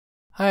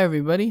Hi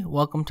everybody,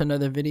 welcome to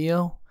another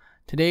video.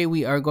 Today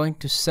we are going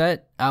to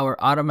set our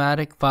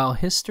automatic file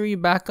history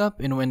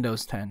backup in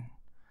Windows 10.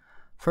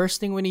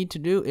 First thing we need to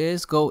do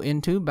is go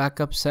into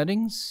backup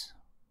settings.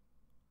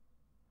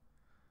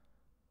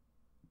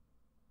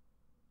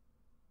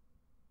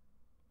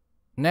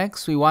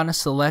 Next, we want to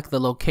select the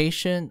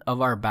location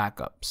of our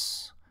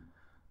backups.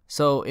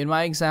 So in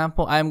my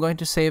example, I'm going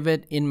to save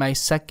it in my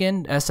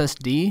second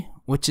SSD,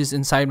 which is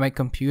inside my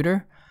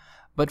computer.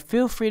 But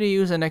feel free to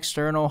use an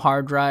external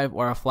hard drive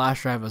or a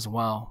flash drive as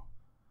well.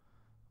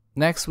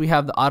 Next, we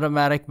have the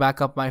automatic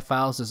backup my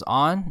files is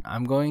on.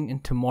 I'm going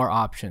into more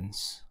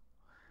options.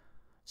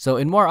 So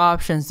in more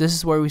options, this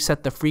is where we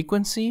set the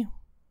frequency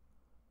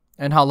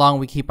and how long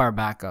we keep our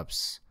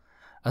backups,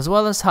 as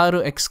well as how to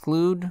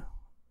exclude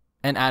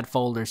and add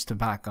folders to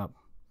backup.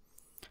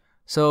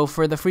 So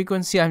for the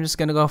frequency, I'm just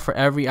going to go for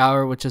every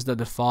hour, which is the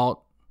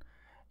default.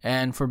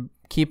 And for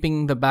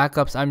keeping the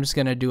backups, I'm just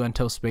going to do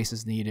until space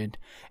is needed.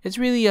 It's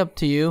really up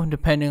to you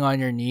depending on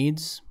your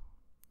needs.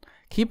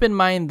 Keep in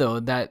mind though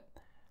that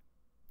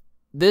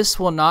this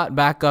will not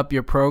back up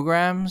your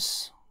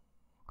programs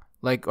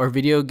or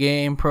video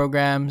game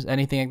programs,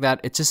 anything like that.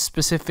 It's just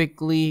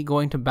specifically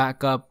going to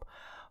back up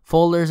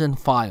folders and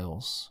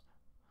files.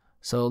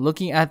 So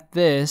looking at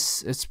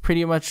this, it's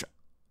pretty much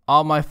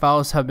all my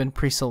files have been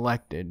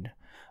pre-selected,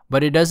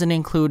 but it doesn't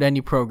include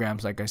any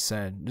programs, like I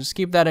said. Just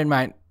keep that in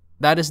mind.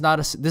 This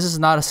is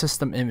not a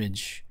system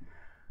image.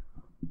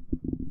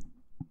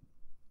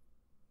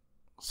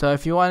 So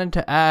if you wanted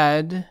to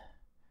add,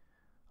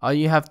 all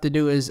you have to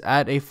do is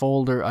add a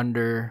folder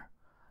under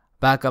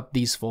backup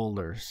these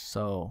folders.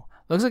 So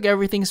looks like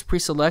everything's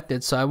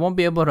pre-selected, so I won't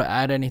be able to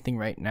add anything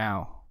right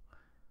now.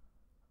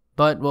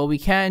 But what we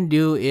can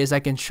do is I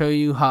can show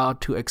you how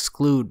to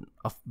exclude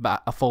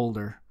a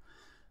folder.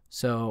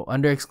 So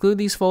under exclude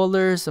these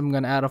folders, I'm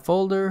going to add a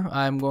folder.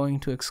 I'm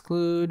going to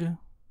exclude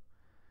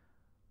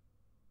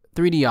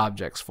 3D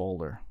objects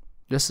folder,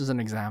 just as an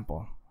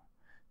example.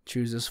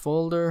 Choose this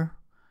folder.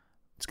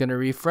 It's going to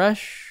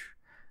refresh,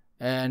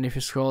 and if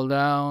you scroll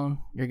down,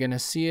 you're going to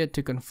see it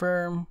to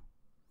confirm.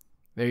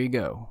 There you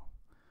go.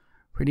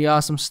 Pretty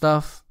awesome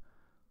stuff.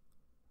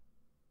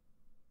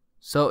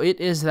 So it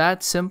is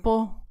that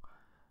simple.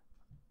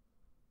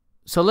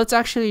 So let's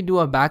actually do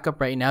a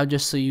backup right now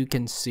just so you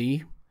can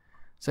see.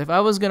 So if I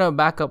was going to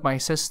back up my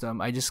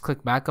system, I just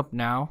click backup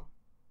now.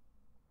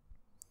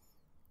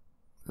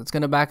 It's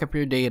going to back up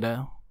your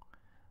data.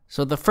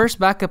 So the first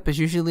backup is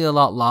usually a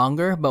lot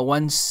longer, but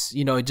once,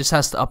 it just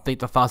has to update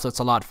the file, so it's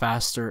a lot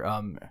faster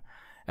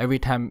every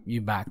time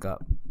you back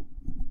up.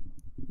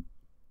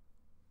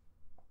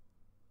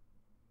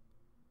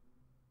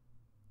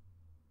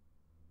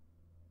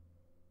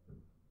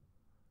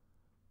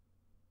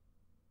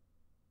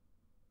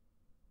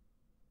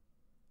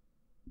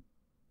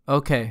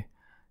 Okay,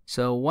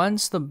 so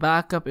once the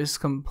backup is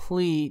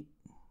complete,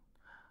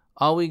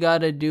 all we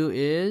gotta do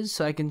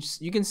is,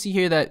 you can see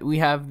here that we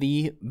have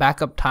the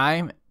backup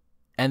time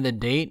and the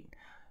date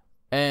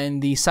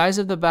and the size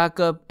of the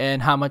backup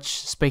and how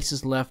much space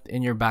is left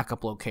in your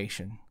backup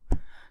location.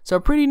 So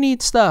pretty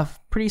neat stuff,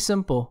 pretty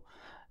simple.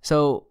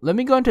 So let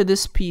me go into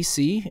this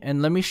PC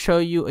and let me show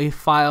you a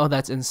file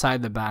that's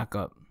inside the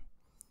backup.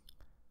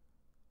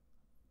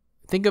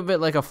 Think of it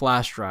like a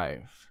flash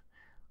drive.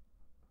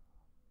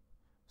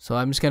 So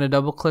I'm just gonna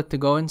double click to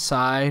go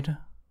inside.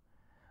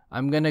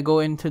 I'm going to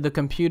go into the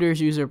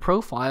computer's user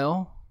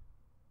profile.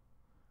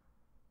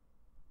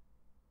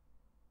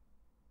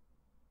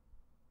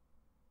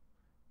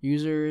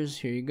 Users,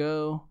 here you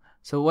go.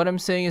 So what I'm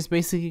saying is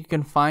basically you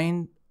can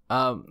find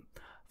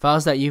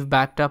files that you've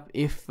backed up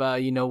if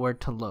you know where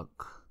to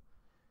look.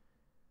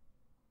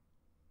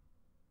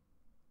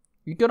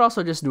 You could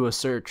also just do a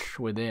search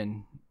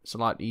within. It's a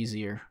lot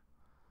easier.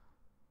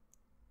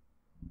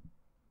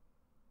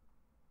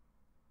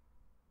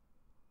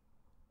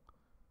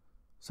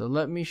 So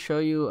let me show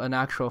you an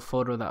actual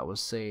photo that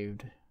was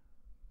saved.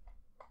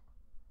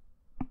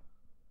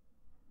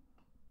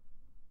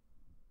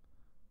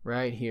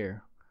 Right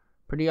here.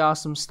 Pretty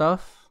awesome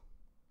stuff.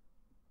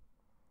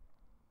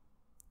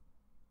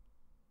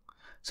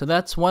 So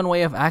that's one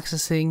way of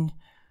accessing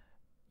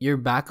your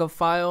backup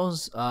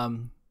files.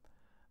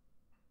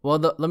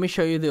 Let me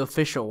show you the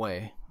official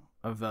way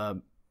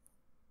of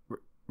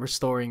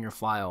restoring your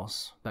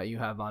files that you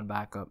have on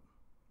backup.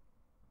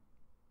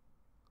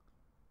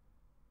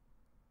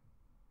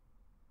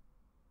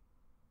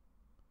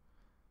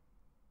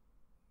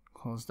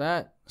 Close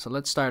that. So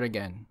let's start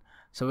again.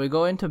 So we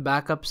go into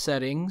backup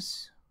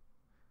settings.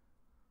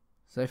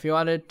 So if you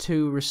wanted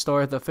to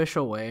restore it the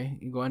official way,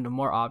 you go into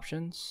more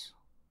options.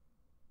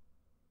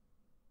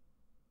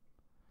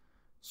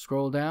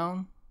 Scroll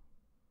down.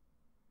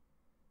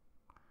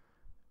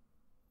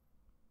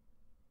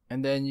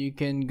 And then you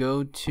can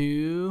go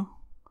to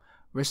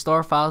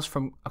restore files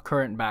from a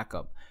current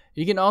backup.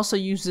 You can also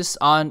use this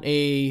on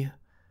a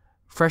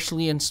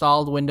freshly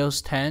installed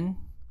Windows 10.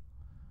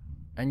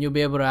 And you'll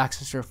be able to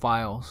access your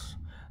files.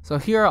 So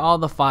here are all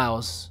the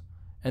files,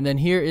 and then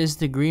here is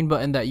the green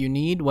button that you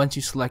need once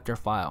you select your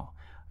file.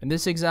 In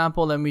this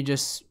example, let me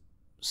just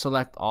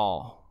select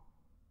all.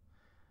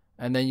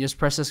 And then you just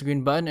press this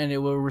green button and it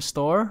will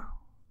restore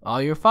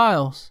all your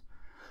files.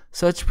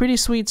 So it's pretty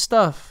sweet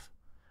stuff.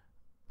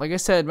 Like I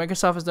said,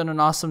 Microsoft has done an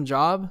awesome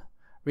job.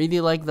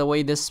 Really like the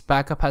way this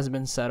backup has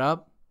been set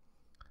up.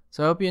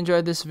 So I hope you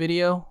enjoyed this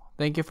video.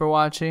 Thank you for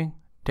watching.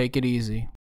 Take it easy.